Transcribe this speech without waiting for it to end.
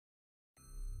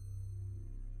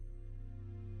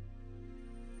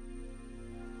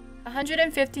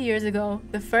150 years ago,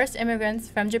 the first immigrants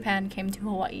from Japan came to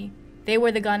Hawaii. They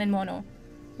were the Ganemono.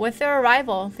 With their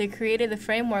arrival, they created the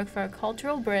framework for a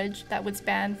cultural bridge that would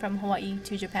span from Hawaii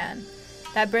to Japan.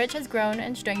 That bridge has grown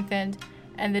and strengthened,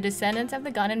 and the descendants of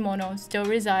the Ganemono still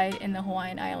reside in the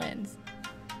Hawaiian Islands.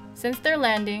 Since their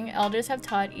landing, elders have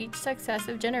taught each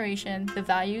successive generation the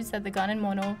values that the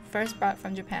Ganemono first brought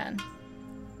from Japan.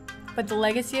 But the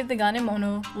legacy of the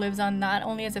Ganemono lives on not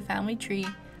only as a family tree,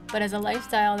 but as a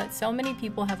lifestyle that so many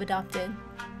people have adopted.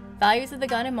 Values of the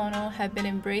Ganemono have been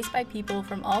embraced by people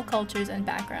from all cultures and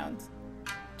backgrounds.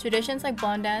 Traditions like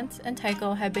Bon Dance and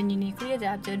Taiko have been uniquely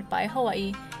adapted by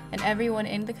Hawaii, and everyone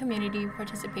in the community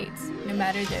participates, no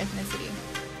matter their ethnicity.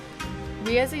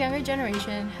 We as a younger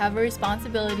generation have a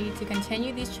responsibility to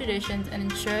continue these traditions and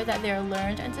ensure that they are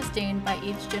learned and sustained by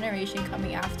each generation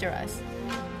coming after us.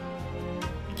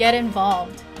 Get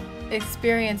involved,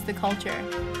 experience the culture,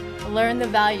 learn the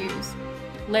values,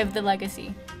 live the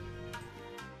legacy.